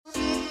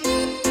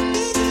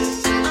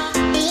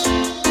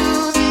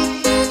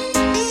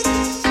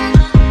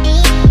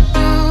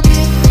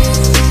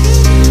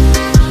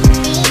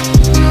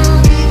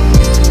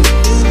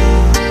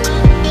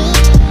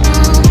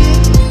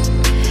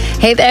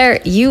Hey there,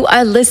 you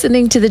are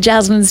listening to the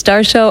Jasmine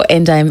Star Show,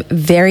 and I'm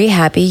very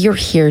happy you're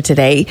here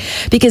today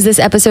because this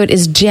episode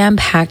is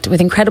jam-packed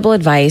with incredible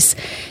advice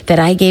that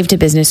I gave to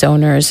business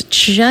owners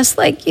just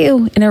like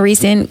you in a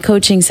recent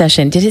coaching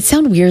session. Did it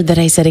sound weird that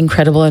I said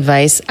incredible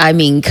advice? I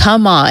mean,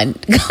 come on.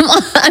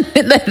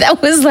 That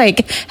was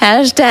like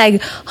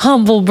hashtag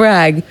humble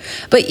brag.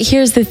 But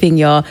here's the thing,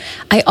 y'all.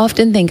 I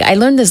often think, I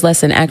learned this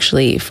lesson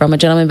actually from a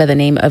gentleman by the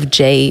name of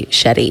Jay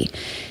Shetty.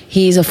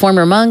 He's a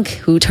former monk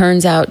who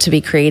turns out to be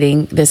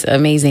creating this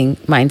amazing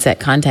mindset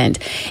content.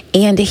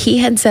 And he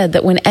had said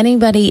that when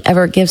anybody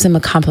ever gives him a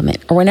compliment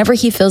or whenever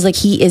he feels like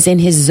he is in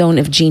his zone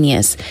of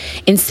genius,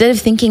 instead of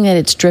thinking that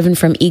it's driven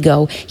from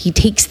ego, he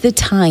takes the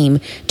time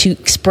to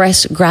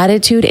express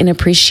gratitude and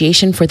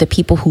appreciation for the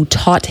people who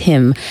taught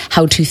him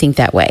how to think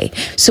that way.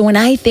 So when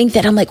I think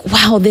that, I'm like,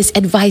 wow, this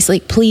advice,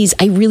 like, please,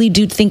 I really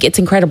do think it's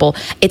incredible.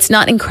 It's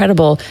not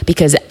incredible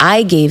because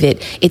I gave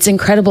it. It's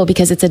incredible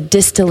because it's a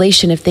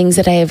distillation of things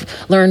that I have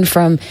learned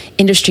from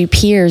industry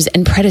peers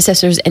and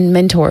predecessors and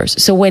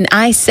mentors. So when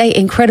I say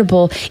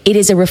incredible, it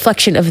is a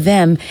reflection of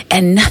them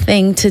and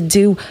nothing to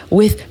do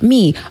with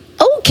me.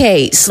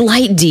 Okay,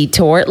 slight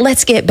detour.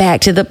 Let's get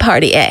back to the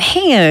party at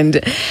hand.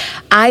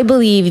 I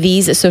believe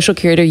these social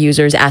curator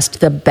users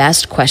asked the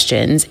best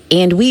questions,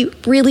 and we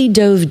really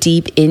dove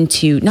deep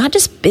into not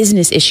just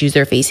business issues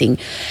they're facing,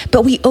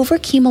 but we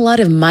overcame a lot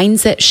of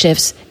mindset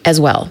shifts as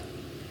well.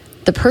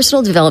 The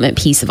personal development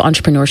piece of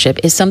entrepreneurship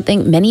is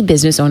something many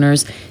business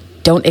owners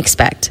don't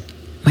expect,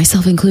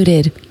 myself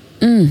included.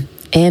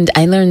 And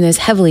I learned this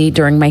heavily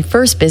during my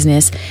first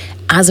business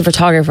as a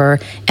photographer,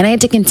 and I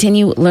had to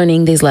continue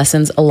learning these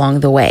lessons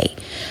along the way.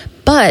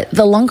 But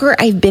the longer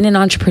I've been an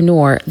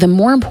entrepreneur, the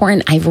more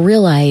important I've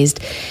realized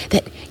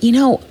that,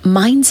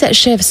 mindset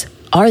shifts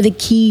are the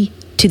key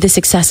to the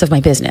success of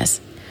my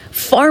business.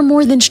 Far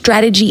more than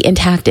strategy and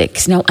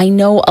tactics. Now, I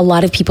know a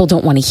lot of people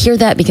don't want to hear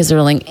that because they're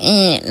like,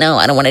 no,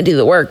 I don't want to do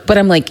the work. But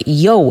I'm like,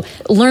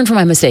 learn from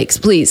my mistakes,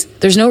 please.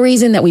 There's no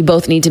reason that we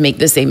both need to make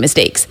the same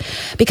mistakes.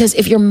 Because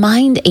if your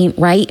mind ain't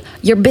right,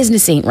 your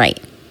business ain't right.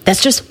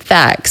 That's just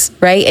facts,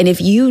 right? And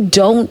if you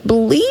don't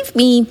believe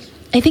me,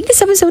 I think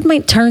this episode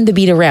might turn the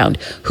beat around.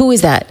 Who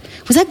is that?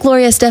 Was that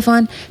Gloria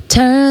Estefan?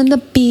 Turn the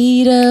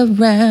beat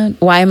around.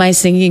 Why am I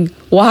singing?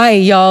 Why,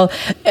 y'all?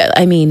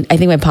 I think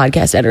my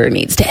podcast editor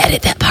needs to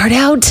edit that part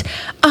out.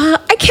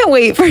 I can't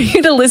wait for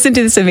you to listen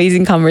to this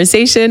amazing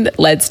conversation.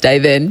 Let's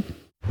dive in.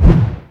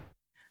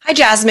 Hi,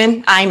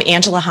 Jasmine. I'm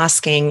Angela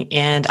Hosking,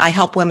 and I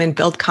help women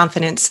build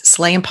confidence,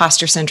 slay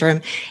imposter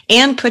syndrome,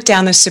 and put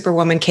down the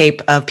superwoman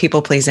cape of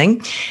people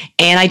pleasing.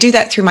 And I do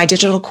that through my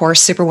digital course,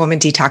 Superwoman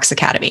Detox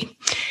Academy.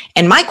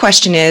 And my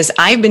question is,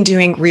 I've been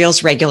doing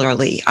Reels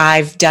regularly.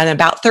 I've done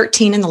about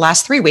 13 in the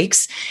last 3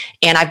 weeks,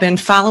 and I've been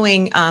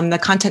following the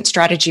content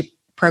strategy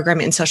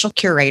program in Social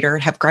Curator,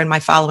 have grown my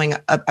following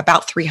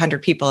about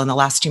 300 people in the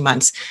last 2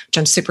 months, which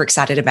I'm super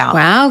excited about.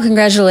 Wow,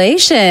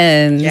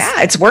 congratulations.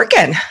 Yeah, it's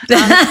working.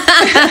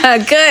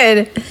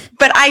 Good.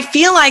 But I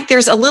feel like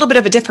there's a little bit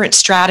of a different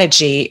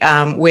strategy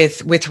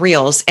with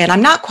Reels, and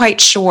I'm not quite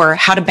sure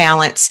how to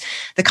balance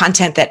the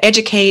content that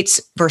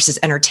educates versus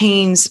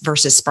entertains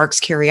versus sparks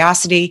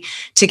curiosity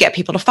to get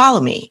people to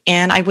follow me.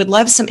 And I would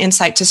love some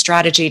insight to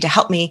strategy to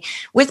help me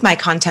with my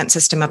content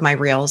system of my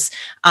Reels,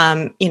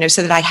 so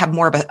that I have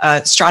more of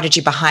a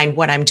strategy behind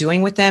what I'm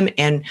doing with them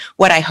and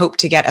what I hope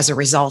to get as a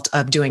result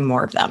of doing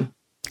more of them.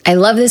 I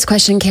love this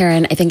question,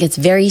 Karen. I think it's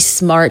very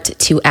smart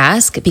to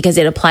ask because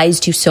it applies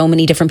to so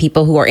many different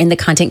people who are in the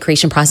content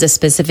creation process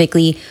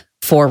specifically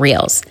for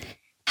Reels.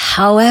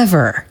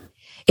 However,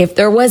 if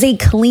there was a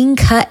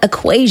clean-cut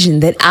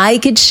equation that I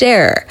could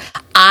share,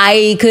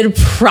 I could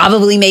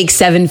probably make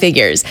 7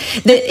 figures.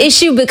 The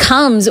issue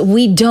becomes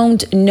we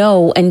don't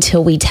know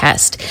until we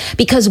test,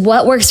 because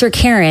what works for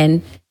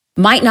Karen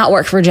might not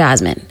work for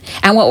Jasmine.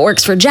 And what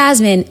works for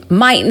Jasmine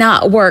might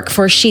not work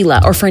for Sheila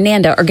or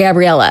Fernanda or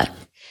Gabriella.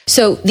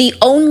 So the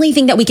only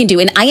thing that we can do,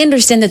 and I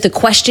understand that the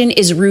question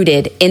is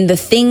rooted in the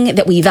thing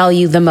that we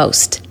value the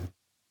most,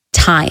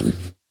 time.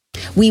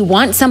 We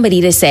want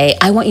somebody to say,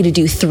 I want you to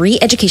do 3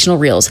 educational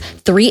reels,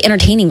 3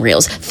 entertaining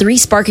reels, 3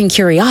 sparking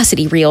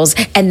curiosity reels,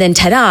 and then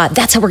ta-da,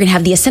 that's how we're going to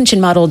have the ascension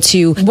model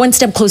to one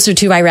step closer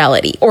to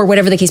virality or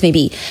whatever the case may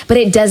be. But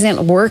it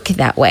doesn't work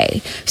that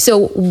way.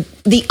 So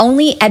the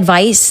only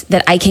advice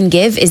that I can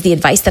give is the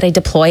advice that I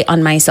deploy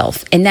on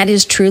myself. And that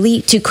is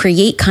truly to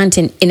create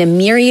content in a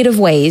myriad of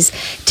ways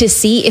to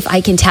see if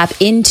I can tap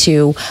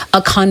into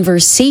a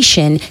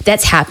conversation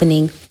that's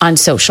happening on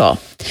social.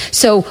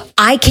 So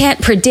I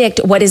can't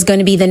predict what is going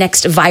to be the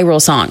next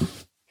viral song.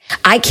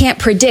 I can't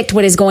predict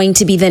what is going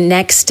to be the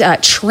next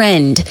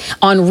trend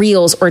on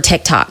Reels or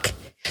TikTok.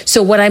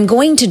 So what I'm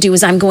going to do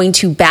is I'm going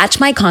to batch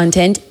my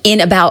content in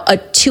about a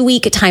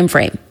 2-week time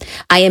frame.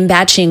 I am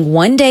batching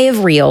 1 day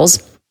of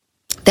Reels,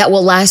 that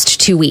will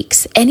last 2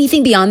 weeks.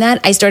 Anything beyond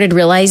that, I started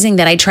realizing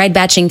that I tried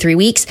batching 3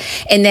 weeks,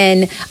 and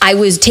then I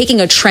was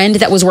taking a trend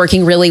that was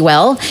working really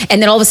well.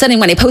 And then all of a sudden,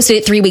 when I posted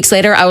it 3 weeks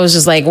later, I was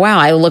just like, wow,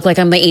 I look like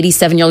I'm the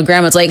 87-year-old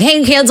grandma. It's like,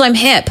 hey kids, I'm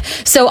hip.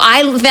 So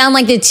I found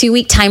like the 2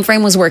 week time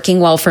frame was working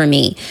well for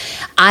me.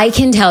 I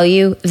can tell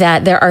you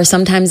that there are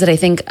some times that I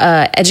think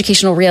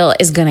educational reel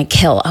is going to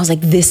kill. I was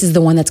like, this is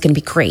the one that's going to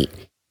be great.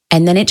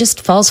 And then it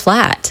just falls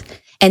flat.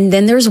 And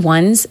then there's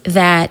ones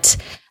that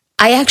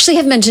I actually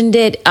have mentioned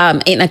it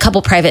in a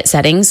couple private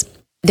settings.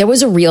 There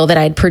was a reel that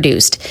I had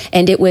produced,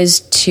 and it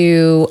was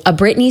to a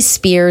Britney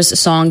Spears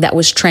song that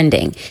was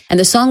trending. And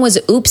the song was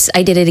Oops,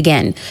 I Did It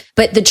Again.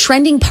 But the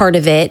trending part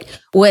of it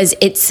was,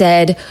 it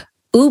said,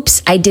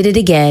 Oops, I did it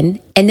again.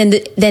 And then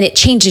then it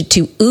changed it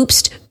to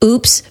oops,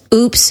 oops,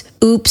 oops,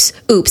 oops,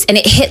 oops. And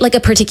it hit like a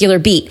particular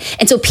beat.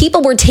 And so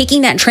people were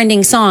taking that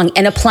trending song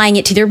and applying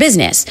it to their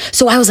business.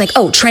 So I was like,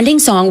 oh, trending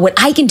song. What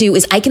I can do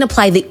is I can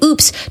apply the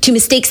oops to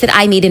mistakes that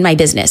I made in my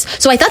business.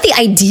 So I thought the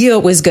idea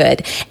was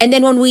good. And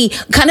then when we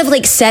kind of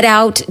like set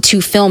out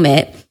to film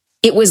it,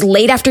 it was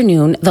late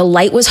afternoon. The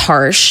light was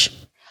harsh.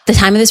 The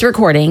time of this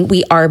recording,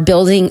 we are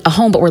building a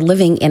home, but we're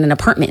living in an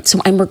apartment. So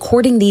I'm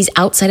recording these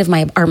outside of my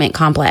apartment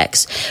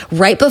complex.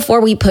 Right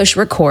before we push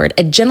record,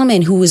 a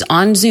gentleman who was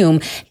on Zoom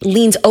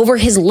leans over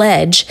his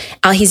ledge.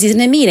 He's in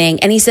a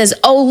meeting and he says,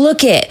 oh,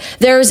 look it.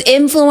 There's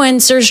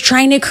influencers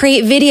trying to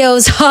create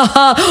videos. Ha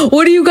ha.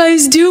 What are you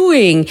guys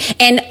doing?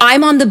 And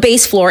I'm on the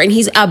base floor and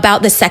he's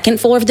about the second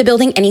floor of the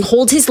building, and he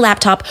holds his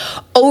laptop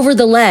over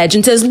the ledge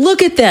and says,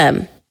 look at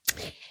them.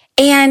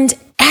 And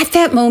at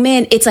that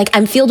moment, it's like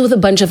I'm filled with a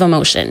bunch of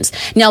emotions.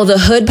 Now, the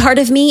hood part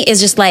of me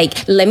is just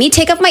like, let me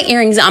take off my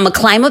earrings. I'm going to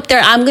climb up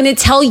there. I'm going to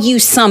tell you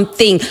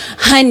something.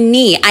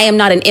 Honey, I am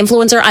not an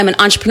influencer. I'm an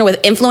entrepreneur with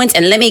influence.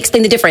 And let me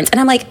explain the difference. And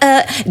I'm like,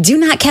 do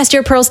not cast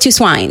your pearls to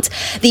swines.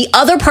 The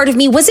other part of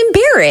me was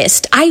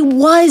embarrassed. I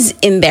was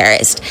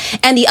embarrassed.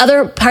 And the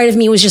other part of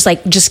me was just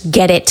like, just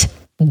get it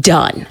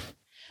done.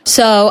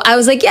 So I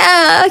was like,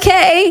 yeah,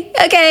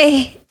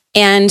 okay.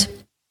 And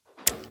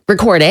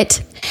record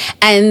it.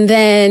 And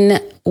then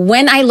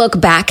when I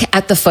look back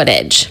at the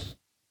footage,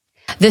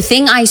 the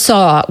thing I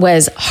saw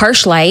was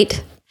harsh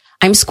light.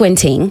 I'm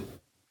squinting.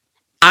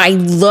 I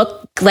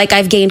look like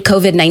I've gained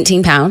COVID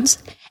 19 pounds,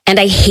 and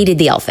I hated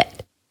the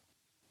outfit.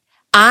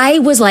 I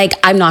was like,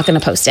 I'm not going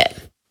to post it.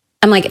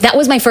 I'm like, that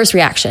was my first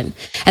reaction.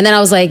 And then I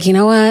was like, you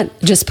know what?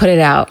 Just put it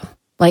out.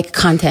 Like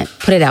content,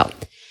 put it out.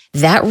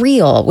 That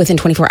reel within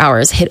 24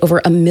 hours hit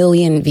over 1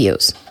 million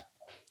views.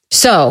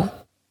 So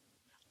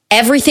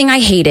everything I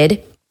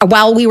hated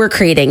while we were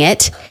creating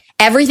it,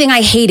 everything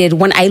I hated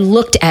when I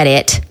looked at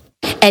it,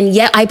 and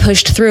yet I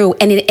pushed through,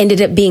 and it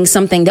ended up being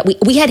something that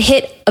we had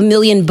hit 1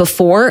 million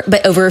before,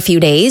 but over a few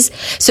days.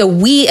 So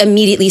we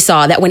immediately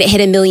saw that when it hit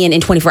 1 million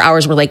in 24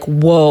 hours, we're like,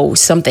 whoa,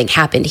 something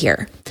happened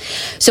here.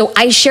 So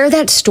I share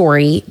that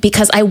story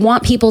because I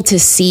want people to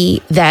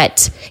see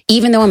that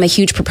even though I'm a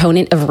huge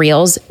proponent of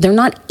reels, they're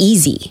not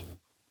easy.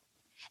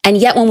 And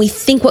yet when we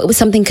think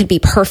something could be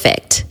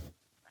perfect,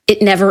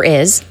 it never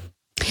is.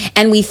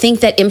 And we think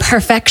that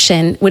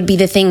imperfection would be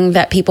the thing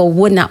that people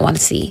would not want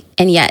to see.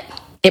 And yet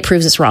it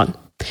proves us wrong.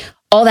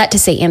 All that to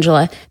say,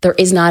 Angela, there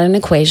is not an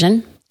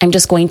equation. I'm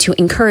just going to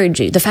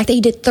encourage you. The fact that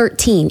you did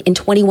 13 in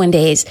 21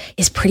 days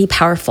is pretty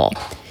powerful.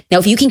 Now,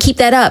 if you can keep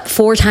that up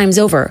 4 times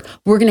over,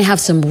 we're going to have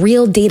some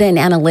real data and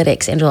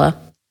analytics, Angela.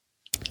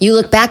 You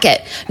look back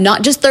at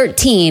not just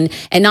 13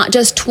 and not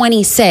just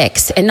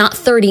 26 and not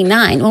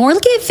 39. When we're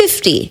looking at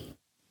 50,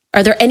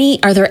 are there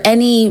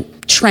any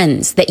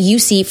trends that you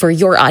see for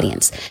your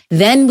audience?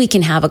 Then we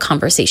can have a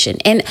conversation.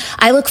 And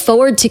I look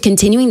forward to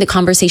continuing the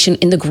conversation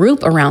in the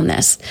group around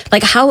this.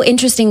 Like, how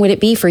interesting would it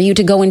be for you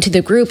to go into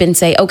the group and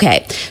say,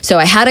 okay, so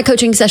I had a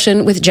coaching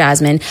session with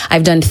Jasmine.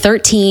 I've done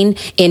 13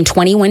 in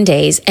 21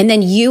 days. And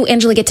then you,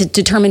 Angela, get to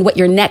determine what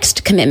your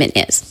next commitment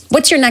is.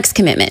 What's your next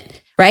commitment?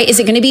 Right? Is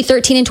it going to be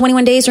 13 in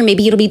 21 days, or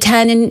maybe it'll be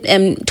 10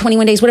 in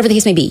 21 days, whatever the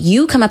case may be?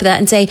 You come up with that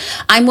and say,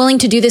 I'm willing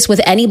to do this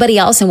with anybody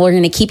else, and we're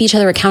going to keep each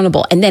other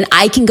accountable. And then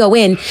I can go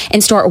in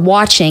and start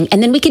watching,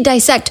 and then we can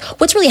dissect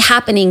what's really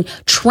happening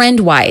trend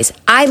wise.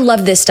 I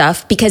love this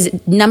stuff because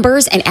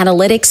numbers and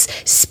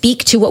analytics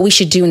speak to what we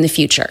should do in the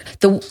future.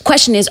 The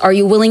question is, are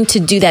you willing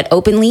to do that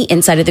openly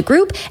inside of the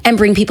group and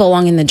bring people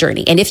along in the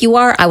journey? And if you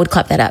are, I would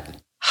clap that up.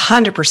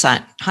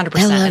 100%.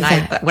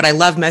 And what I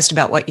love most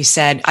about what you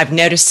said, I've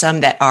noticed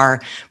some that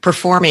are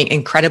performing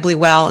incredibly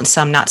well and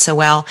some not so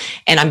well.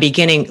 And I'm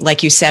beginning,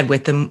 like you said,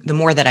 with the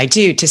more that I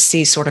do, to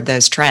see sort of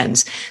those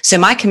trends. So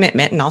my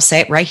commitment, and I'll say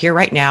it right here,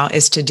 right now,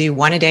 is to do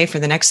 1 a day for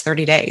the next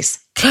 30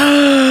 days.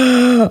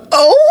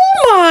 Oh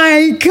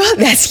my God.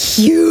 That's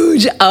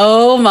huge.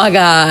 Oh my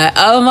God.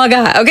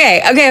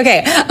 Okay.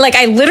 Like,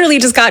 I literally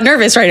just got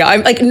nervous right now.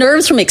 I'm like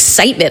nerves from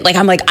excitement. Like,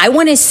 I'm like, I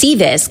want to see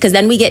this because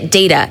then we get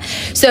data.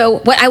 So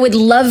what I would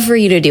love for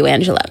you to do,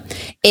 Angela,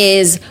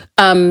 is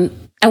I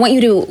want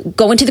you to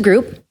go into the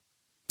group.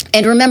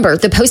 And remember,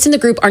 the posts in the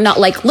group are not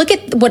like, look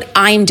at what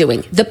I'm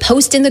doing. The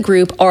posts in the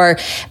group are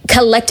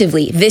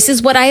collectively, this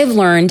is what I have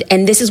learned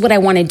and this is what I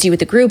want to do with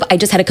the group. I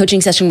just had a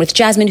coaching session with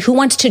Jasmine who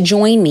wants to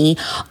join me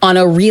on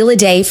a reel a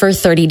day for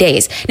 30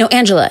 days. Now,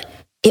 Angela,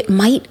 it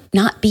might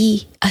not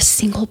be a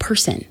single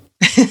person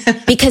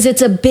because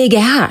it's a big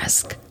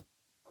ask.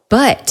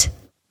 But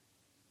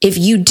if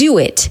you do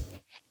it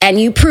and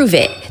you prove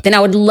it, then I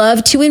would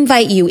love to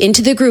invite you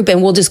into the group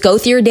and we'll just go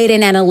through your data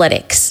and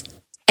analytics.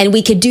 And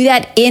we could do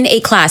that in a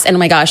class. And oh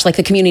my gosh, like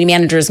the community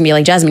managers can be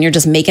like, Jasmine, you're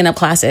just making up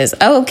classes.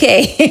 Oh,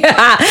 okay.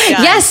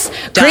 Yes.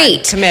 Done.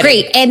 Great. Committed.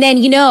 Great. And then,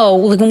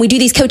 when we do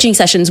these coaching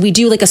sessions, we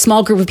do like a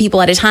small group of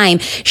people at a time.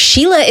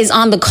 Sheila is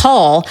on the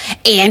call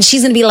and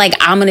she's going to be like,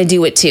 I'm going to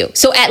do it too.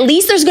 So at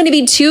least there's going to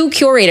be 2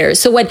 curators.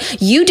 So what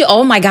you do,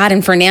 oh my God.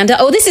 And Fernanda,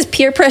 this is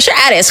peer pressure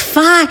at its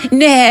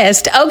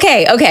finest.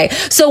 Okay.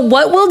 So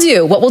what we'll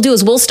do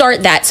is we'll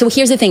start that. So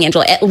here's the thing,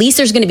 Angela, at least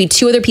there's going to be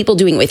 2 other people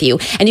doing it with you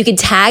and you can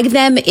tag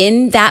them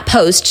in that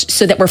post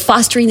so that we're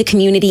fostering the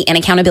community and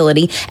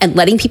accountability and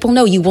letting people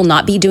know you will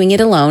not be doing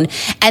it alone.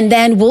 And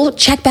then we'll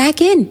check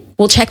back in.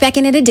 We'll check back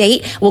in at a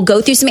date. We'll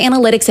go through some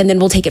analytics and then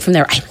we'll take it from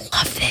there. I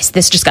love this.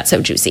 This just got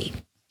so juicy.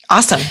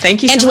 Awesome.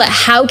 Thank you, Angela, so much.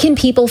 how can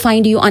people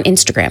find you on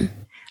Instagram?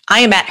 I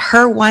am at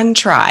Her One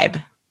Tribe.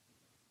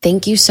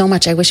 Thank you so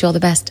much. I wish you all the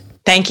best.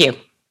 Thank you.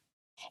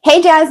 Hey,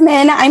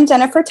 Jasmine, I'm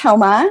Jennifer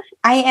Thoma.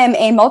 I am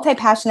a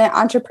multi-passionate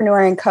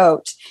entrepreneur and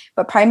coach,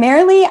 but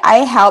primarily I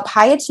help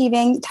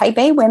high-achieving type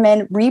A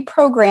women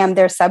reprogram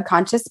their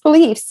subconscious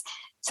beliefs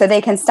so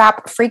they can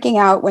stop freaking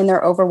out when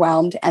they're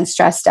overwhelmed and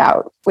stressed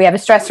out. We have a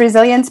stress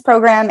resilience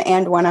program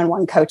and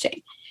one-on-one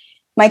coaching.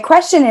 My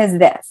question is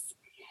this.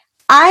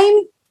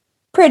 I'm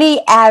pretty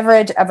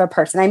average of a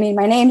person. I mean,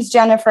 my name's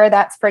Jennifer.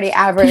 That's pretty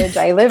average.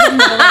 I live in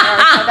Middle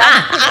America.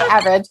 That's pretty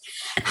average.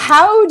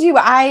 How do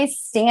I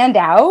stand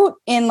out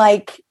in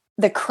like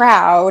the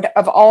crowd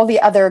of all the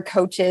other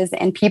coaches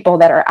and people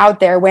that are out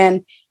there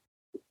when,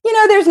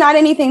 there's not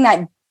anything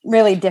that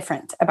really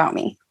different about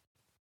me?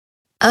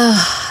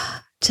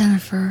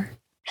 Jennifer.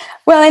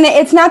 Well, and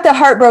it's not the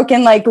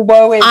heartbroken, like,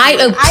 woe is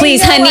me.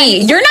 Please, honey,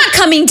 you're not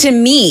coming to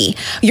me.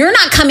 You're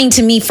not coming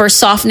to me for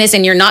softness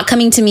and you're not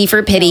coming to me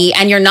for pity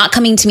and you're not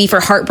coming to me for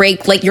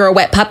heartbreak like you're a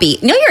wet puppy.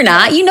 No, you're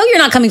not. You're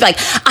not coming like,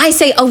 I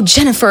say,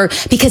 Jennifer,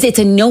 because it's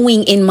a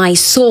knowing in my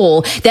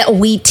soul that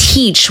we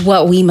teach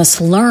what we must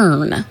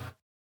learn.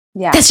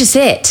 Yeah. That's just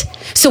it.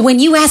 So when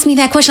you asked me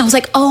that question, I was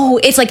like,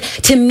 it's like,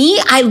 to me,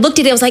 I looked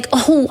at it, I was like,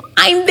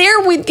 I'm there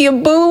with you,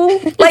 boo.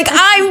 Like,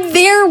 I'm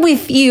there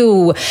with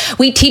you.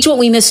 We teach what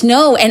we must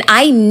know. And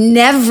I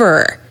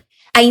never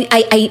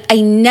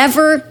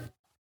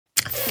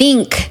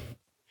think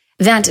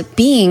that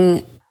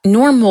being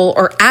normal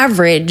or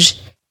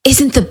average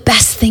isn't the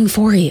best thing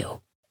for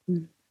you.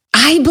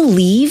 I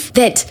believe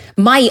that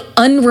my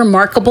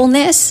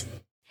unremarkableness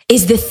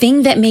is the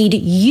thing that made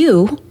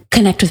you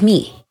connect with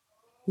me.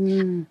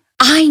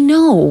 I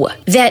know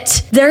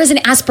that there is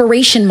an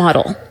aspiration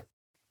model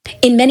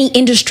in many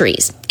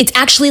industries. It's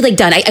actually like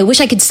done. I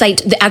wish I could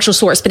cite the actual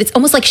source, but it's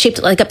almost like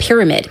shaped like a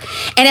pyramid.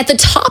 And at the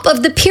top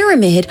of the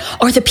pyramid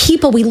are the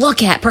people we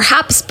look at.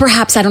 Perhaps,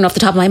 I don't know off the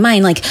top of my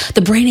mind, like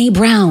the Brené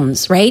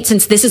Browns, right?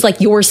 Since this is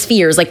like your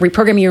spheres, like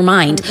reprogramming your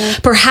mind.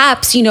 Mm-hmm.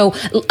 Perhaps,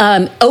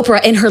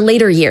 Oprah in her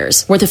later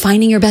years, or the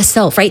Finding Your Best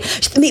Self, right?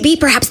 Maybe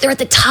perhaps they're at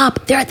the top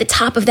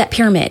of that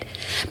pyramid.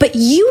 But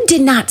you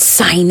did not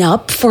sign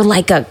up for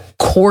like a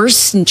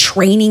course and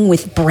training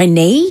with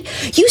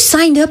Brené. You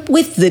signed up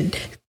with the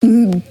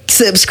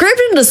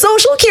subscription to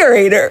Social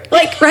Curator,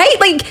 right?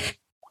 Like,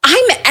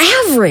 I'm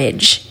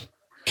average.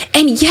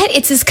 And yet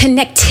it's this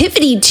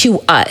connectivity to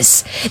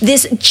us,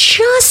 this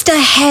just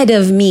ahead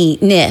of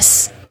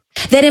me-ness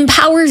that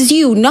empowers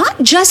you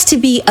not just to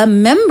be a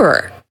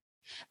member,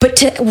 but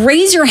to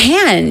raise your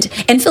hand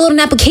and fill out an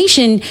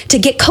application to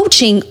get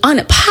coaching on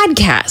a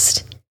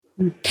podcast.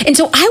 And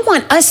so I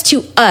want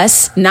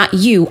us, not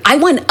you, I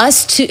want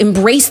us to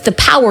embrace the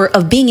power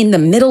of being in the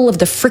middle of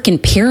the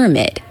freaking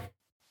pyramid.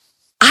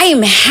 I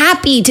am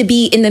happy to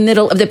be in the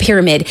middle of the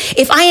pyramid.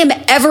 If I am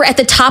ever at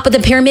the top of the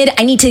pyramid,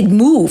 I need to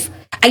move.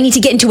 I need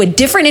to get into a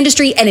different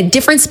industry and a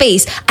different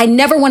space. I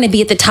never want to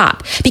be at the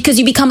top because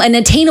you become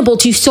unattainable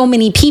to so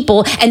many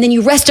people and then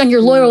you rest on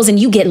your laurels and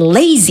you get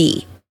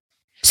lazy.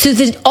 So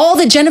that all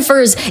the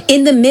Jennifers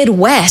in the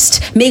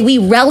Midwest, may we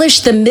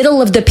relish the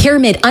middle of the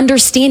pyramid,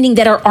 understanding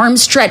that our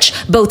arms stretch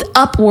both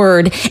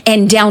upward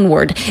and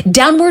downward.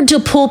 Downward to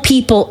pull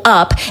people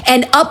up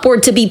and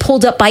upward to be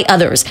pulled up by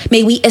others.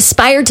 May we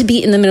aspire to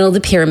be in the middle of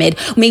the pyramid.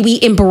 May we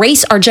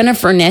embrace our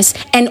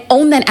Jenniferness and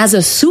own that as a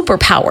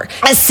superpower.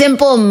 A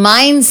simple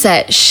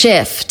mindset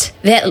shift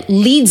that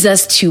leads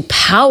us to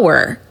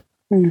power.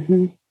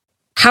 Mm-hmm.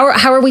 How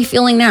are we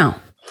feeling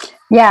now?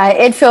 Yeah,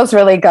 it feels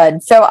really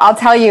good. So I'll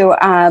tell you,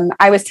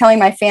 I was telling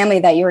my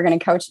family that you were going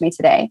to coach me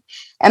today.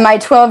 And my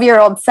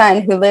 12-year-old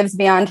son, who lives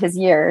beyond his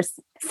years,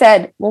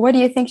 said, well, what do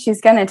you think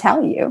she's going to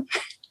tell you?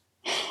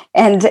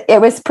 And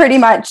it was pretty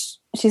much,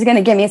 she's going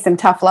to give me some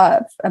tough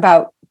love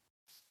about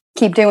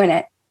keep doing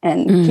it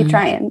and keep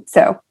trying.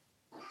 So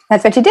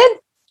that's what you did.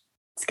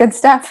 It's good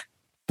stuff.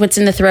 What's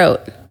in the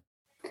throat?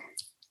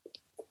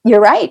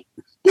 You're right.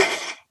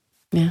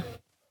 Yeah.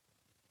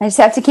 I just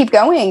have to keep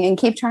going and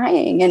keep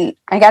trying. And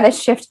I got to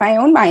shift my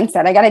own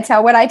mindset. I got to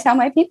tell what I tell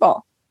my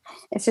people.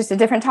 It's just a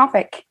different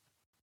topic.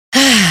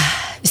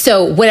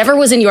 So whatever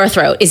was in your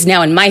throat is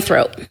now in my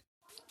throat,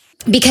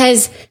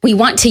 because we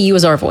want to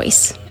use our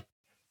voice,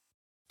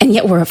 and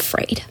yet we're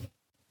afraid.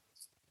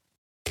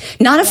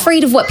 Not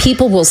afraid of what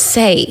people will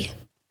say.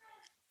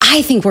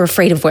 I think we're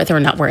afraid of whether or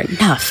not we're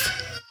enough.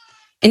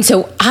 And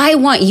so I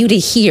want you to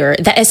hear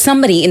that as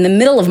somebody in the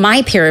middle of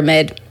my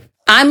pyramid,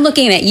 I'm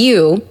looking at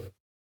you,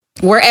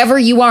 wherever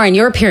you are in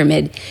your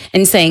pyramid,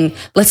 and saying,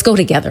 let's go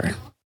together.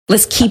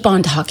 Let's keep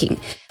on talking.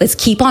 Let's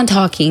keep on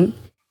talking,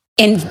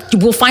 and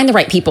we'll find the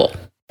right people.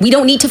 We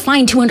don't need to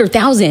find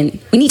 200,000.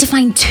 We need to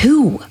find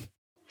 2.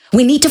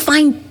 We need to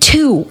find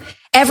 2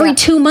 every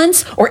 2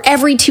 months or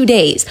every 2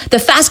 days. The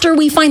faster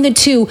we find the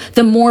 2,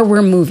 the more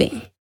we're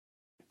moving.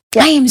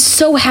 Yeah. I am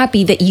so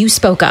happy that you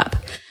spoke up.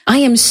 I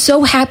am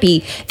so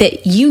happy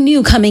that you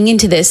knew coming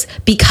into this,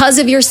 because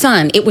of your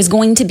son, it was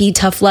going to be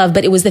tough love,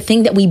 but it was the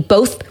thing that we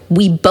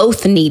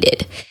both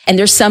needed. And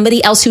there's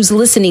somebody else who's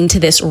listening to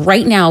this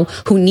right now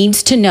who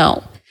needs to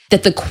know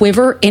that the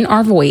quiver in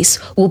our voice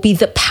will be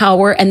the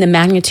power and the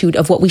magnitude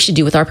of what we should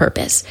do with our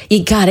purpose.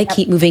 You gotta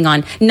keep moving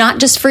on, not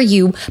just for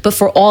you, but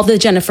for all the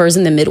Jennifers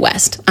in the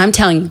Midwest. I'm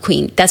telling you,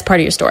 Queen, that's part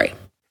of your story.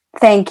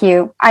 Thank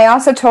you. I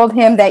also told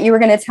him that you were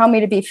going to tell me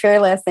to be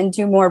fearless and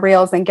do more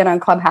reels and get on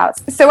Clubhouse.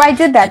 So I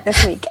did that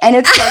this week, and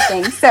it's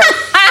working. So the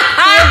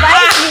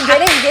advice you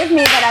didn't give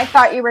me that I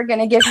thought you were going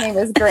to give me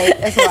was great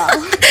as well.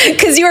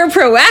 Because you were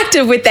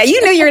proactive with that.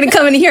 You knew you were going to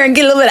come in here and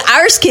get a little bit of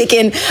arse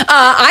kicking.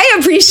 I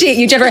appreciate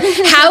you, Jennifer.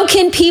 How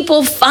can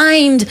people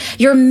find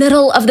your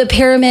middle of the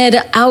pyramid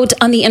out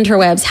on the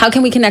interwebs? How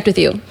can we connect with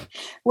you?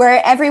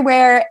 We're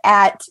everywhere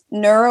at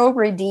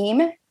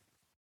NeuroRedeem.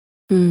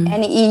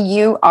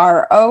 NeuroRedeem.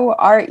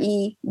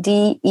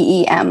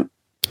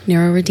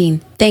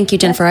 NeuroRedeem. Thank you,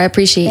 Jennifer. I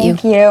appreciate you.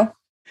 Thank you.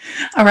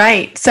 All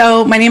right.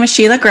 So my name is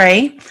Sheila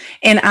Gray,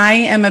 and I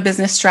am a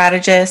business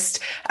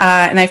strategist,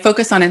 and I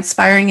focus on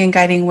inspiring and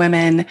guiding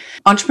women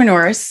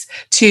entrepreneurs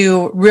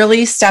to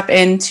really step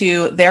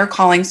into their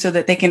calling so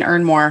that they can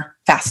earn more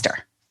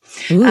faster.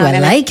 Ooh, I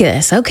like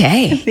this.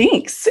 Okay.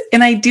 Thanks.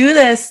 And I do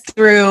this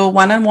through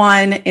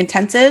one-on-one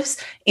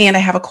intensives, and I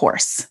have a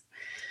course.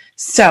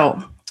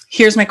 So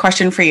here's my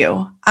question for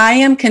you. I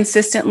am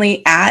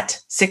consistently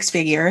at 6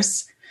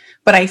 figures,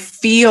 but I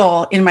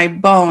feel in my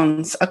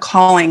bones a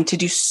calling to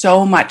do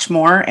so much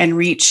more and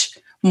reach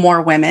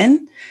more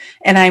women.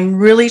 And I'm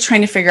really trying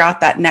to figure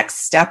out that next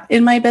step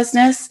in my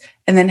business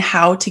and then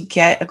how to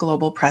get a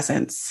global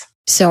presence.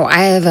 So I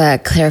have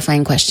a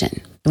clarifying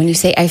question. When you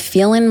say I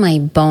feel in my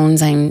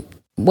bones,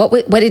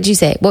 what did you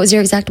say? What was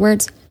your exact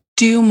words?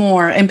 Do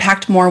more,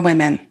 impact more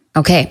women.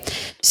 Okay.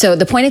 So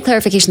the point of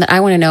clarification that I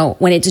want to know,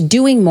 when it's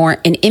doing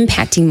more and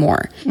impacting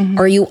more,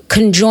 are you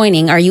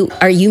conjoining? Are you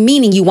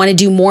meaning you want to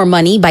do more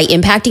money by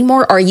impacting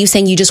more? Or are you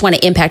saying you just want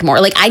to impact more?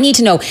 Like, I need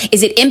to know,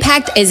 is it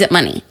impact? Is it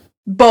money?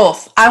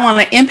 Both. I want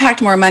to impact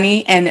more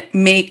money and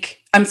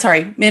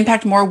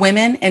impact more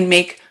women and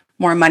make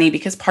more money,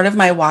 because part of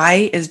my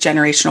why is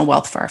generational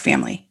wealth for our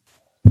family.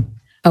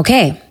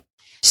 Okay.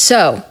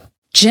 So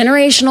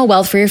generational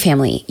wealth for your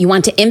family. You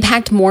want to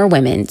impact more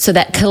women so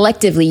that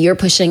collectively you're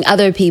pushing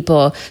other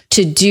people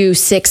to do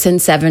 6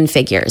 and 7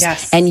 figures.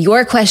 Yes. And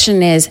your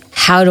question is,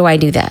 how do I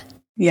do that?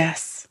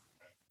 Yes.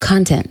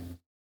 Content.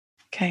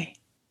 Okay.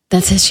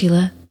 That's it,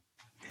 Sheila.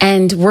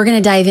 And we're going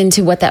to dive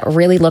into what that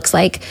really looks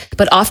like.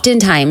 But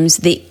oftentimes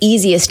the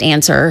easiest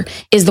answer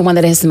is the one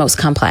that is the most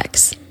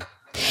complex.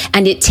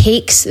 And it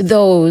takes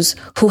those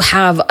who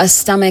have a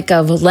stomach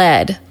of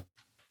lead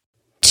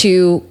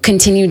to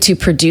continue to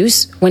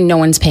produce when no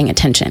one's paying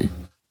attention.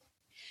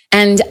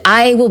 And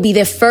I will be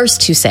the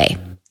first to say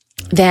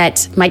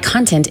that my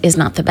content is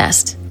not the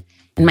best,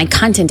 and my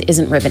content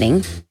isn't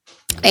riveting.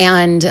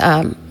 And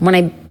when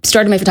I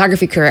started my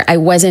photography career, I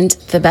wasn't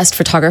the best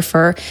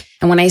photographer.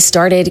 And when I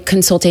started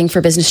consulting for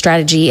business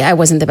strategy, I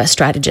wasn't the best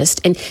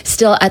strategist. And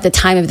still at the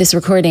time of this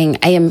recording,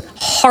 I am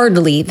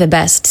hardly the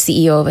best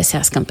CEO of a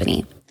SaaS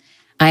company.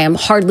 I am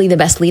hardly the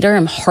best leader.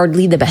 I'm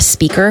hardly the best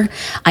speaker.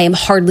 I am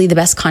hardly the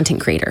best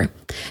content creator.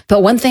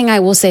 But one thing I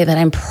will say that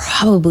I'm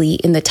probably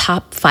in the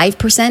top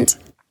 5%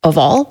 of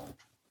all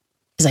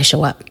is I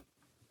show up.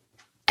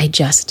 I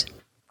just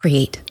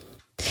create.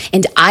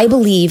 And I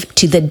believe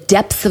to the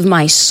depth of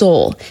my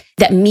soul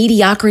that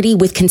mediocrity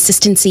with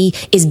consistency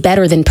is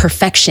better than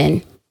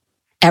perfection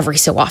every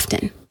so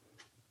often.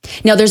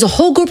 Now, there's a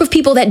whole group of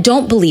people that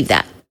don't believe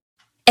that.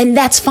 And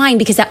that's fine,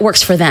 because that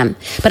works for them.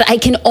 But I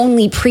can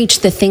only preach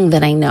the thing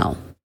that I know.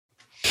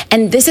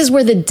 And this is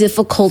where the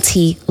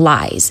difficulty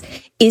lies,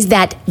 is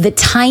that the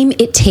time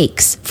it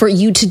takes for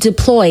you to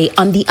deploy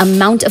on the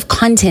amount of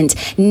content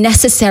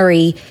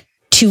necessary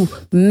to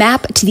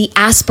map to the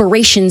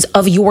aspirations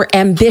of your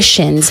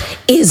ambitions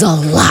is a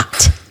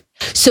lot.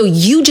 So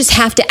you just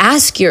have to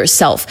ask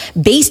yourself,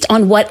 based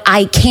on what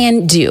I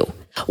can do,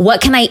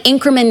 what can I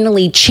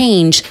incrementally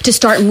change to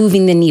start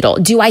moving the needle?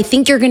 Do I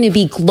think you're going to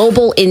be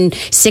global in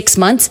 6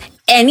 months?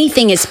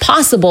 anything is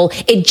possible.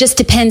 It just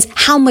depends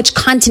how much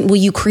content will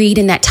you create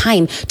in that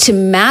time to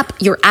map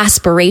your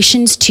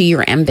aspirations to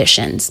your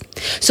ambitions.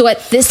 So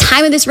at this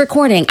time of this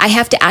recording, I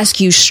have to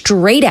ask you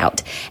straight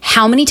out,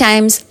 how many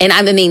times, and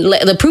I mean,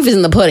 the proof is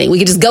in the pudding. We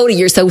could just go to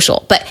your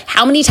social, but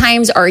how many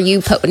times are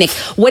you, Nick,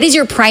 what is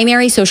your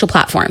primary social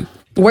platform?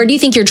 Where do you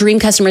think your dream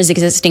customer is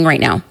existing right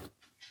now?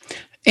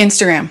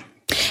 Instagram.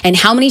 And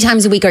how many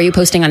times a week are you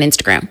posting on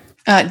Instagram?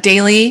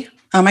 Daily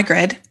on my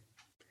grid,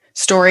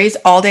 stories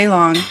all day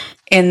long,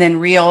 and then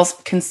reels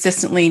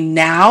consistently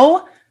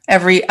now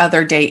every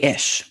other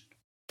day-ish.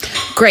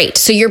 Great.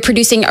 So you're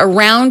producing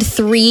around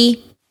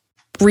 3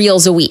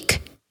 reels a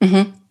week.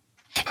 Mm-hmm.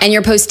 And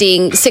you're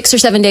posting 6 or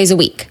 7 days a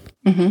week.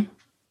 Mm-hmm.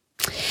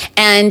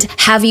 And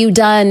have you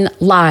done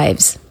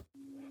lives?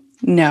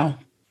 No.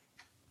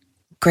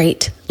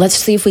 Great. Let's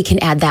see if we can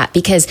add that,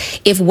 because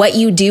if what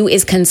you do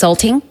is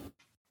consulting,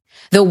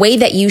 the way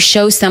that you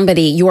show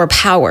somebody your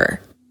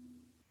power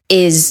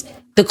is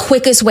the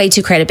quickest way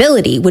to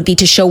credibility would be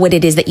to show what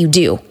it is that you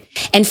do.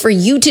 And for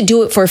you to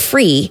do it for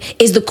free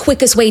is the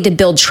quickest way to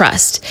build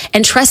trust.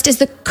 And trust is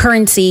the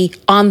currency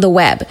on the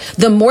web.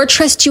 The more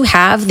trust you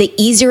have, the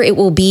easier it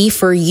will be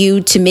for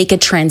you to make a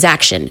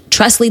transaction.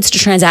 Trust leads to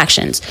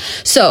transactions.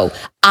 So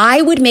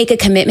I would make a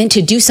commitment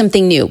to do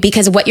something new,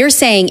 because what you're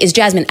saying is,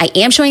 Jasmine, I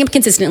am showing up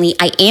consistently.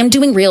 I am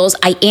doing reels.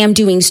 I am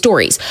doing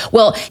stories.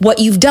 Well, what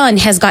you've done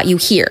has got you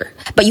here,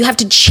 but you have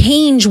to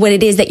change what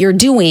it is that you're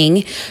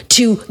doing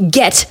to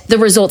get the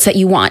results that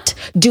you want.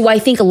 Do I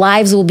think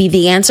lives will be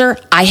the answer?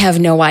 I have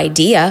no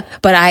idea,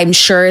 but I'm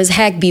sure as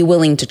heck be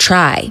willing to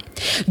try.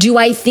 Do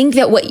I think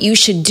that what you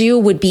should do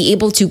would be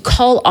able to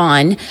call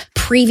on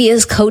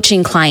previous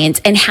coaching clients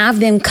and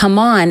have them come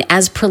on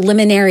as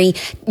preliminary?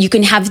 You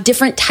can have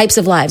different types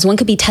of lives. One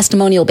could be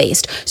testimonial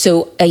based.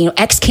 So,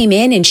 X came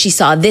in and she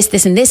saw this,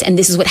 this, and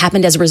this is what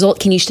happened as a result.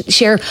 Can you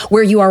share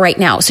where you are right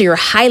now? So you're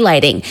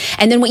highlighting.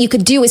 And then what you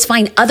could do is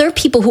find other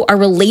people who are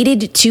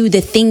related to the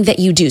thing that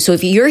you do. So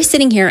if you're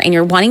sitting here and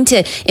you're wanting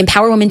to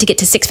empower women to get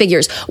to 6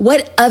 figures,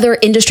 what other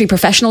industry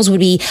professionals would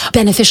be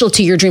beneficial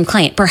to your dream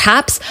client?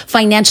 Perhaps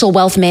financial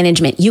wealth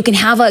management. You can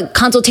have a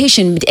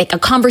consultation, a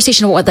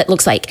conversation about what that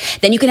looks like.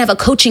 Then you can have a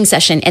coaching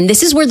session. And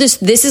this is where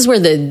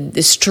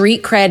the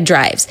street cred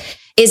drives,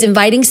 is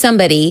inviting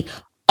somebody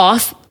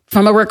off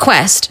from a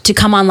request to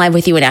come on live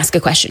with you and ask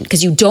a question,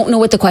 because you don't know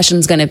what the question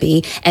is going to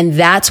be. And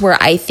that's where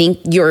I think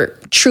your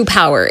true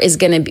power is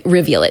going to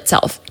reveal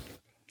itself.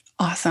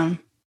 Awesome.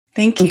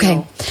 Thank you.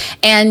 Okay.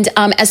 And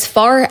as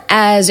far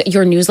as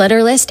your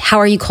newsletter list, how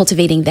are you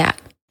cultivating that?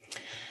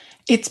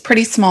 It's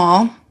pretty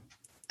small.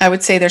 I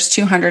would say there's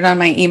 200 on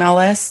my email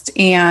list,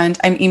 and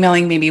I'm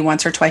emailing maybe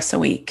once or twice a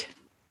week.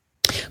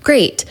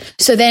 Great.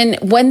 So then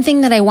one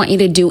thing that I want you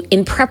to do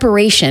in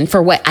preparation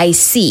for what I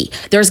see,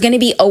 there's going to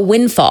be a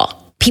windfall.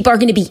 People are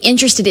going to be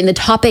interested in the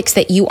topics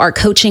that you are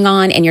coaching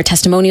on and your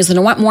testimonials, and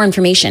I want more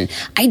information.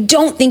 I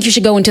don't think you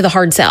should go into the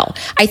hard sell.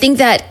 I think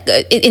that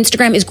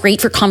Instagram is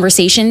great for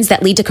conversations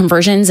that lead to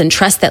conversions and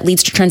trust that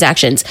leads to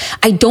transactions.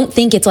 I don't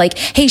think it's like,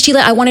 hey,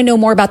 Sheila, I want to know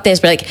more about this.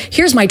 But like,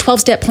 here's my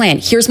 12-step plan.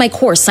 Here's my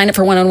course. Sign up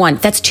for one-on-one.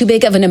 That's too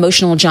big of an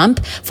emotional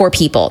jump for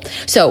people.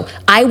 So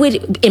I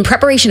would, in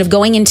preparation of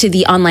going into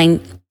the online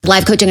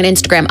live coaching on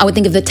Instagram, I would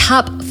think of the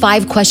top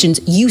 5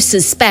 questions you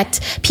suspect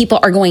people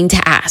are going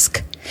to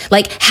ask.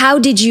 Like, how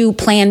did you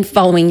plan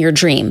following your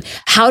dream?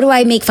 How do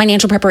I make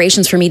financial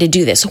preparations for me to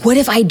do this? What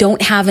if I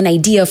don't have an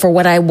idea for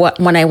what I want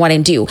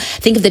to do?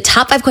 Think of the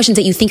top 5 questions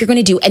that you think you're going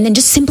to do, and then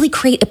just simply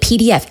create a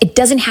PDF. It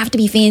doesn't have to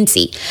be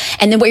fancy.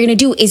 And then what you're going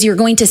to do is you're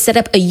going to set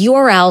up a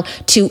URL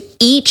to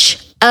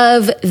each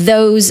of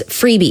those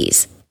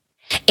freebies.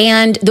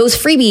 And those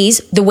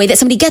freebies, the way that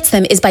somebody gets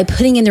them is by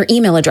putting in their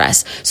email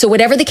address. So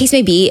whatever the case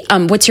may be,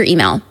 what's your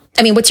email?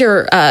 What's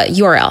your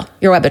URL,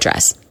 your web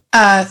address?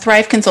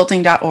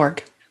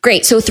 Thriveconsulting.org.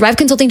 Great. So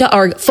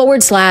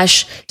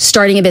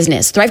thriveconsulting.org/starting a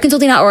business,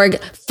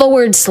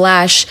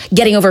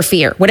 thriveconsulting.org/getting over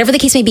fear, whatever the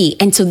case may be.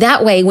 And so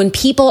that way, when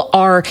people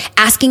are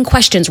asking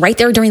questions right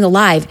there during the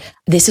live,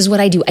 this is what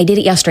I do. I did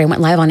it yesterday. I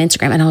went live on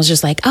Instagram and I was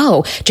just like,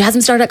 oh,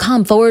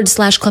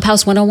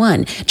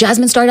 jasminestar.com/clubhouse101,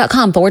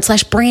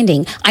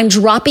 jasminestar.com/branding. I'm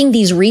dropping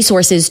these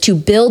resources to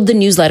build the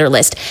newsletter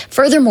list.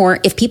 Furthermore,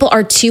 if people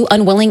are too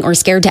unwilling or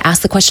scared to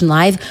ask the question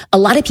live, a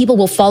lot of people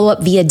will follow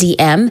up via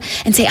DM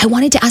and say, I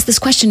wanted to ask this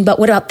question, but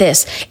what about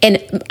this? And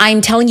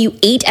I'm telling you,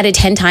 8 out of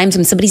 10 times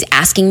when somebody's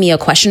asking me a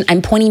question,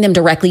 I'm pointing them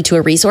directly to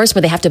a resource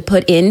where they have to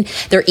put in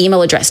their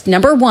email address.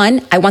 Number 1,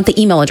 I want the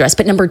email address.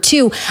 But number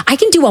 2, I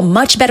can do a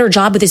much better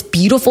job with this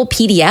beautiful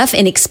PDF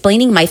in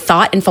explaining my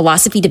thought and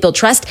philosophy to build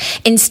trust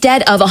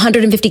instead of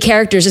 150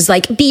 characters is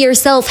like, be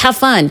yourself, have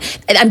fun.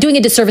 I'm doing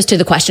a disservice to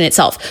the question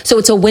itself. So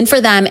it's a win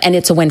for them and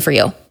it's a win for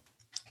you.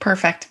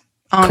 Perfect.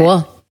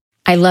 Cool.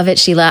 I love it,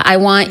 Sheila. I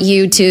want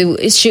you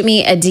to shoot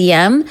me a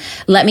DM.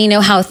 Let me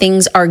know how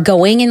things are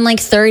going in like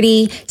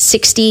 30,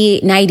 60,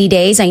 90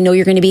 days. I know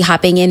you're going to be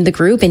hopping in the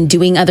group and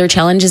doing other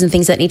challenges and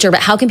things of that nature, but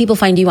how can people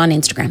find you on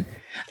Instagram?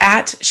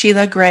 At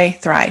Sheila Gray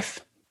Thrive.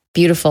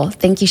 Beautiful.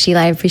 Thank you,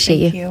 Sheila. I appreciate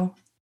you. Thank you.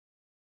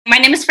 My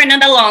name is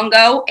Fernanda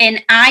Longo,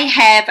 and I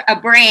have a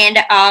brand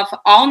of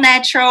all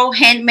natural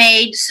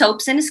handmade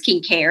soaps and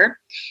skincare.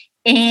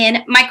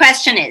 And my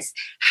question is,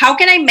 how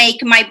can I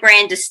make my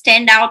brand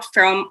stand out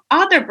from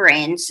other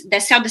brands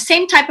that sell the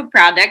same type of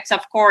products?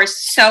 Of course,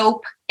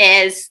 soap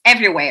is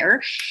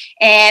everywhere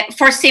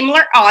for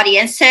similar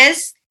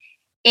audiences.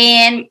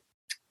 And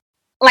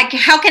like,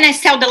 how can I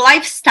sell the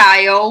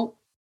lifestyle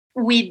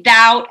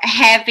without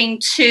having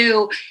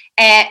to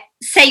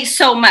say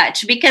so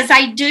much? Because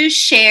I do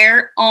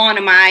share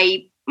on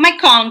my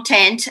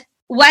content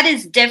what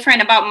is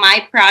different about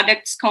my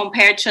products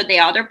compared to the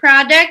other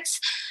products,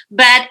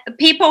 but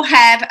people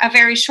have a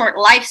very short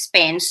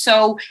lifespan.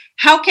 So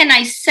how can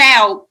I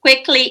sell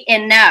quickly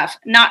enough,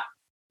 not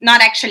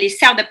actually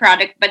sell the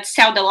product, but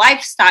sell the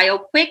lifestyle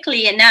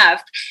quickly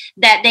enough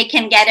that they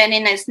can get it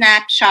in a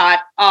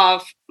snapshot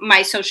of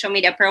my social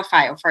media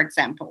profile, for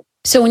example?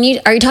 So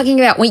are you talking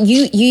about when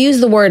you use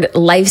the word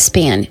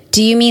lifespan,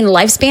 do you mean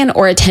lifespan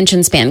or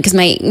attention span? Because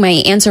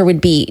my answer would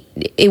be,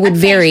 it would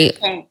vary.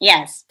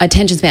 Yes.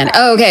 Attention span.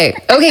 Oh, okay.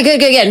 Okay,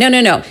 good. Yeah.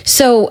 No.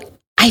 So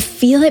I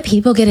feel that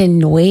people get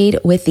annoyed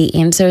with the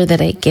answer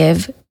that I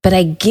give, but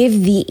I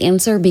give the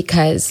answer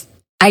because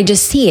I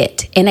just see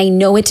it and I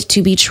know it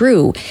to be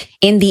true.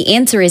 And the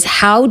answer is,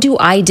 how do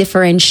I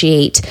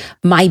differentiate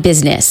my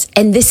business?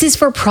 And this is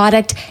for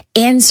product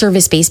and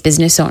service-based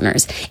business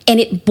owners.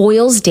 And it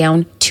boils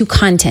down to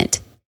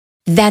content.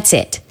 That's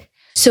it.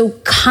 So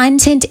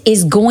content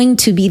is going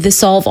to be the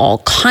solve all.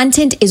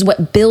 Content is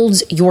what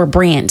builds your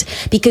brand,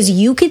 because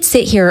you could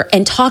sit here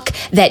and talk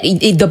that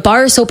the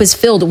bar soap is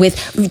filled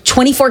with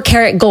 24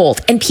 karat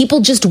gold and people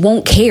just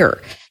won't care.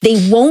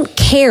 They won't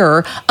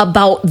care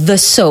about the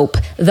soap.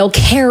 They'll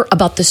care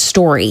about the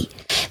story.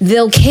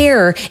 They'll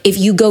care if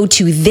you go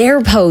to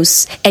their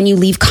posts and you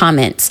leave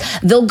comments.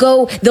 They'll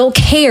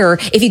care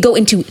if you go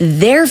into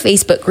their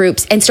Facebook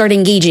groups and start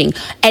engaging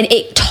and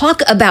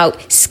talk about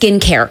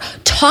skincare,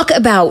 talk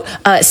about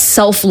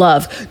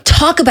self-love,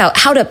 talk about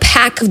how to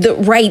pack the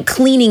right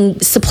cleaning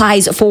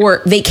supplies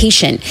for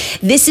vacation.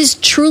 This is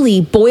truly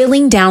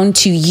boiling down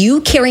to you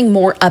caring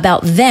more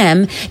about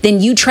them than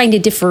you trying to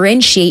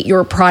differentiate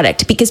your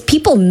product, because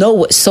people know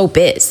what soap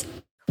is.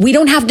 We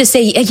don't have to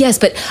say, yes,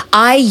 but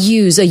I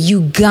use a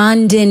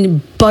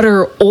Ugandan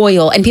butter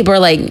oil. And people are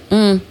like,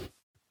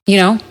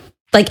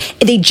 like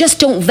they just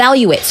don't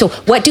value it. So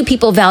what do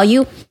people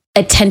value?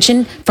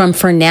 Attention from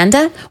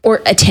Fernanda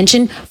or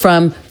attention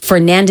from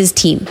Fernanda's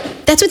team.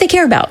 That's what they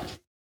care about.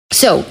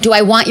 So do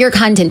I want your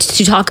content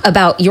to talk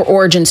about your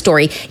origin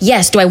story?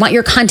 Yes. Do I want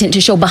your content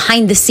to show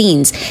behind the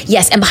scenes?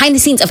 Yes. And behind the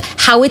scenes of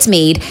how it's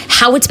made,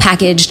 how it's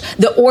packaged,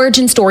 the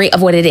origin story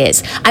of what it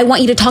is. I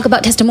want you to talk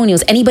about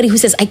testimonials. Anybody who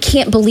says, I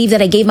can't believe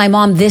that I gave my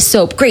mom this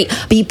soap. Great.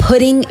 Be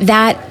putting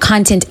that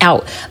content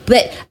out.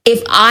 But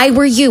if I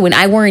were you and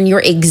I were in your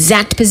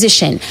exact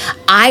position,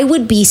 I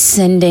would be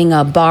sending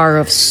a bar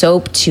of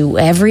soap to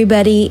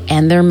everybody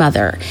and their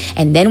mother.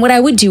 And then what I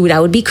would do,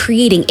 I would be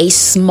creating a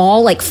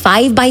small, like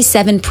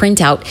 5x7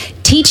 printout,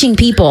 teaching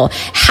people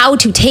how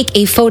to take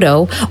a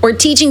photo, or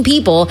teaching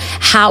people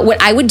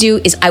what I would do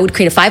is I would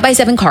create a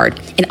 5x7 card.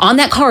 And on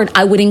that card,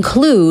 I would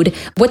include,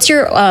 what's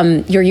your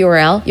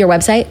URL, your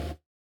website?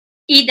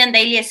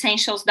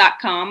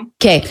 EdenDailyEssentials.com.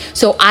 Okay,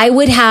 so I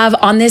would have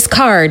on this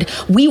card,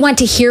 we want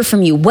to hear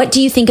from you. What do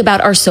you think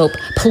about our soap?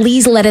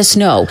 Please let us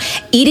know.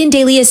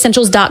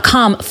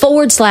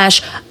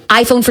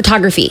 EdenDailyEssentials.com/iPhone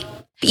photography.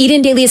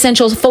 Eden Daily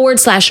Essentials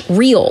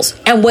 /Reels.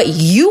 And what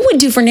you would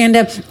do,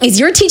 Fernanda,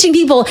 is you're teaching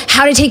people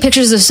how to take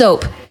pictures of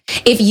soap.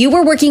 If you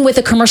were working with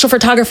a commercial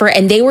photographer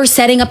and they were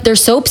setting up their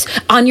soaps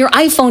on your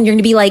iPhone, you're going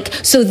to be like,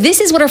 so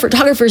this is what our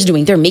photographer is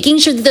doing. They're making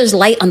sure that there's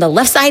light on the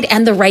left side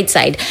and the right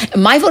side.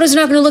 My photos are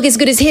not going to look as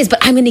good as his, but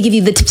I'm going to give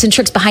you the tips and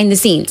tricks behind the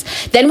scenes.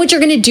 Then what you're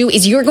going to do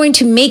is you're going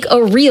to make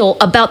a reel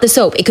about the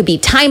soap. It could be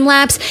time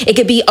lapse. It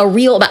could be a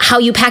reel about how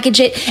you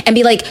package it, and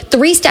be like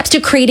 3 steps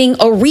to creating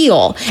a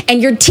reel.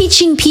 And you're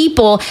teaching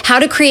people how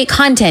to create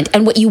content.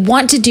 And what you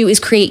want to do is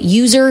create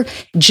user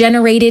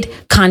generated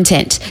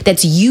content.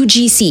 That's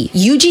UGC.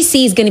 UGC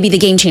is going to be the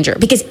game changer,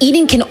 because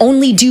Eden can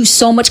only do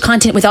so much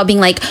content without being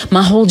like,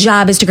 my whole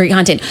job is to create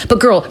content. But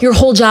girl, your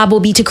whole job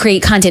will be to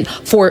create content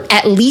for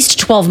at least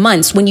 12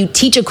 months when you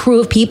teach a crew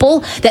of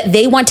people that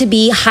they want to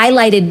be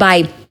highlighted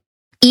by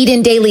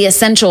Eden Daily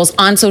Essentials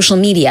on social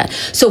media.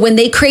 So when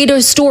they create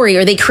a story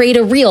or they create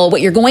a reel,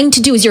 what you're going to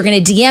do is you're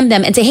going to DM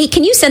them and say, hey,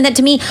 can you send that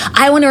to me?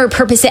 I want to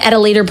repurpose it at a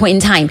later point in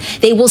time.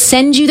 They will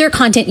send you their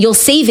content. You'll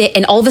save it.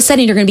 And all of a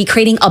sudden you're going to be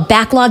creating a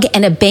backlog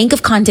and a bank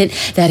of content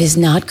that is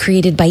not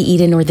created by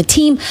Eden or the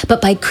team,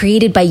 but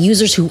created by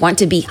users who want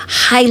to be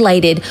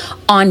highlighted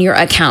on your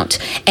account.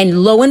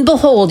 And lo and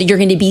behold, you're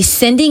going to be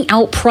sending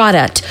out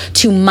product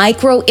to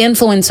micro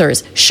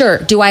influencers. Sure.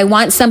 Do I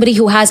want somebody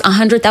who has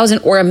 100,000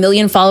 or 1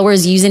 million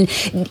followers using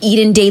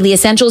Eden Daily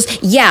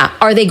Essentials? Yeah.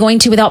 Are they going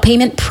to without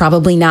payment?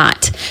 Probably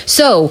not.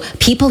 So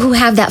people who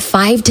have that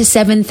 5,000 to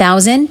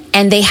 7,000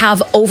 and they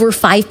have over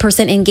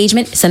 5%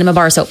 engagement, send them a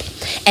bar of soap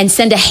and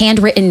send a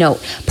handwritten note.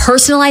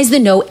 Personalize the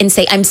note and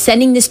say, I'm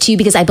sending this to you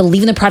because I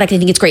believe in the product. I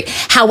think it's great.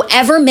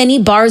 However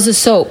many bars of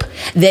soap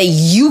that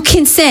you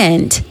can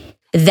send,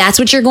 that's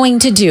what you're going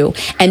to do.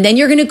 And then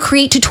you're going to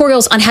create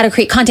tutorials on how to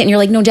create content. And you're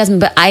like, no, Jasmine,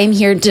 but I am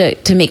here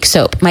to make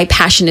soap. My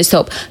passion is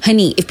soap.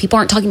 Honey, if people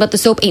aren't talking about the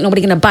soap, ain't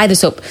nobody going to buy the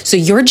soap. So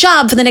your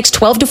job for the next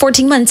 12 to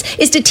 14 months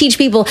is to teach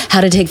people how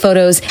to take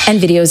photos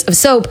and videos of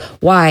soap.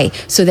 Why?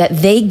 So that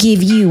they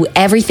give you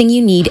everything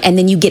you need. And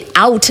then you get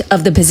out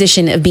of the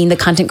position of being the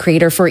content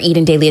creator for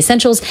Eden Daily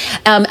Essentials.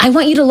 I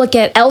want you to look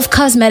at Elf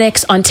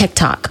Cosmetics on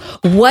TikTok.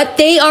 What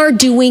they are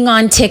doing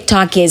on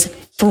TikTok is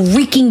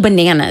freaking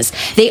bananas.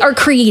 They are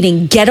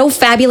creating ghetto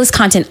fabulous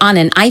content on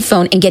an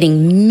iPhone and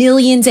getting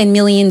millions and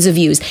millions of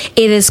views.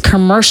 It is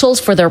commercials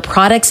for their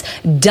products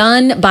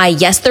done by,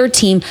 yes, their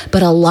team,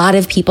 but a lot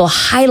of people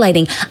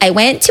highlighting. I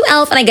went to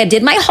Elf and I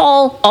did my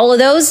haul. All of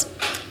those,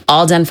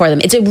 all done for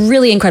them. It's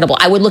really incredible.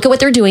 I would look at what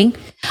they're doing.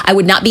 I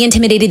would not be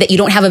intimidated that you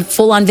don't have a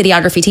full-on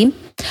videography team.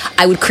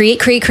 I would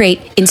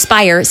create,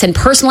 inspire, send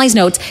personalized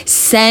notes,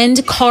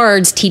 send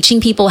cards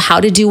teaching people how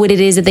to do what it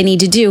is that they need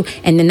to do.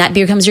 And then that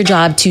becomes your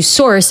job to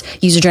source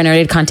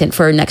user-generated content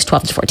for the next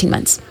 12 to 14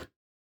 months.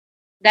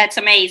 That's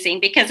amazing,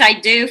 because I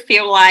do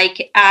feel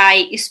like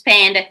I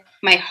spend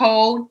my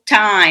whole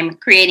time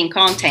creating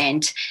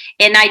content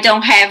and I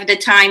don't have the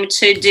time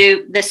to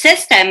do the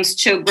systems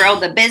to grow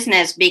the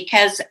business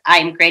because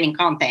I'm creating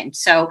content.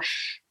 So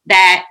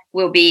that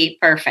will be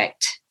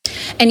perfect.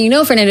 And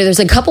Fernando, there's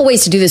a couple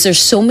ways to do this. There's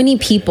so many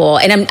people,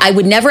 and I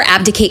would never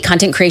abdicate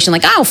content creation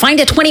like, oh, find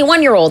a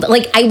 21-year-old.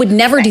 Like, I would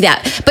never do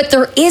that. But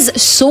there is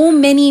so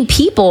many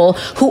people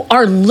who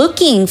are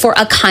looking for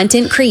a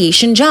content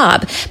creation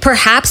job.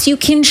 Perhaps you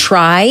can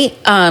try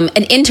an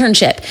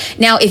internship.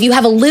 Now, if you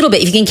have a little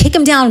bit, if you can kick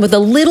them down with a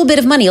little bit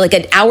of money, like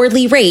an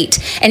hourly rate,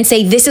 and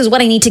say, this is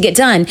what I need to get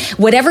done,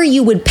 whatever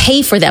you would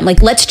pay for them.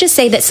 Like, let's just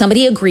say that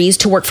somebody agrees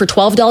to work for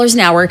 $12 an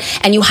hour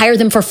and you hire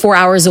them for 4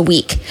 hours a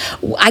week.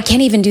 I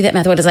can't even do that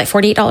math. What is that,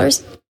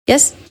 $48?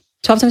 Yes?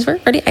 12 times 4?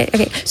 40?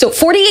 Okay. So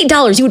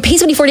 $48, you would pay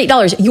somebody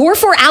 $48. Your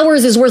 4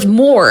 hours is worth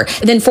more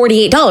than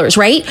 $48,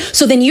 right?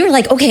 So then you're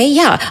like, okay,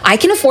 yeah, I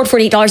can afford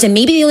 $48 and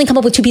maybe they only come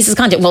up with 2 pieces of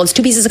content. Well, it's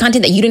 2 pieces of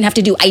content that you didn't have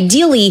to do.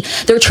 Ideally,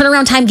 their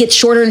turnaround time gets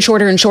shorter and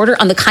shorter and shorter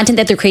on the content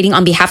that they're creating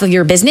on behalf of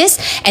your business.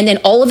 And then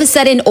all of a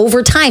sudden,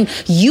 over time,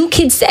 you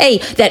could say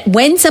that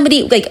when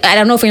somebody, like, I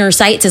don't know if on your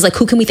site it says like,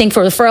 who can we thank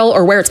for referral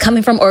or where it's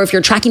coming from, or if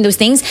you're tracking those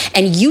things,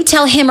 and you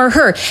tell him or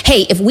her,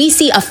 hey, if we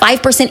see a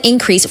 5%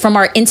 increase from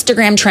our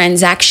Instagram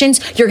transactions,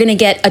 you're going to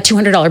get a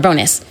 $200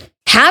 bonus.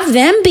 Have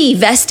them be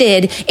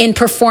vested in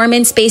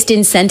performance-based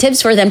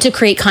incentives for them to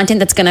create content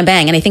that's going to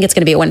bang. And I think it's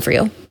going to be a win for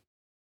you.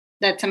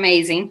 That's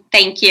amazing.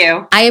 Thank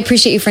you. I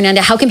appreciate you,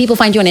 Fernanda. How can people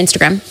find you on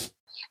Instagram?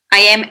 I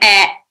am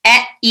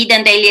at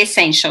Eden Daily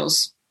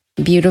Essentials.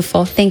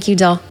 Beautiful. Thank you,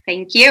 doll.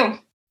 Thank you.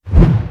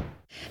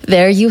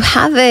 There you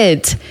have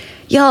it.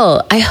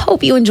 Y'all, I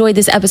hope you enjoyed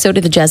this episode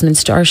of the Jasmine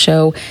Star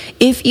Show.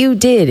 If you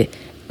did,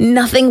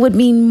 nothing would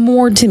mean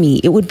more to me.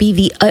 It would be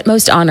the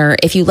utmost honor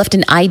if you left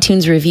an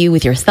iTunes review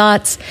with your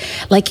thoughts.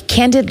 Like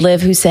Candid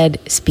Liv, who said,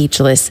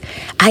 speechless.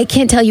 I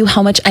can't tell you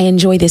how much I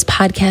enjoy this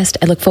podcast.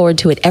 I look forward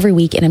to it every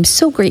week, and I'm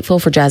so grateful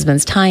for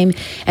Jasmine's time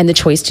and the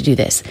choice to do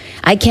this.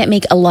 I can't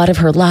make a lot of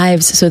her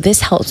lives, so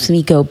this helps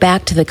me go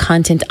back to the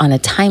content on a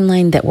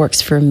timeline that works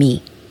for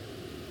me.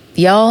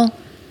 Y'all,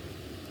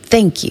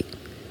 thank you.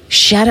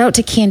 Shout out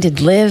to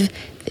Candid Liv.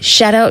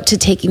 Shout out to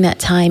taking that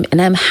time,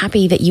 and I'm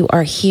happy that you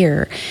are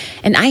here.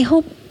 And I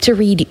hope to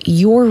read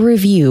your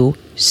review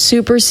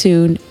super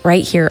soon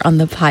right here on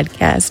the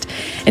podcast.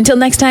 Until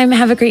next time,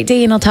 have a great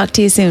day, and I'll talk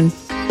to you soon.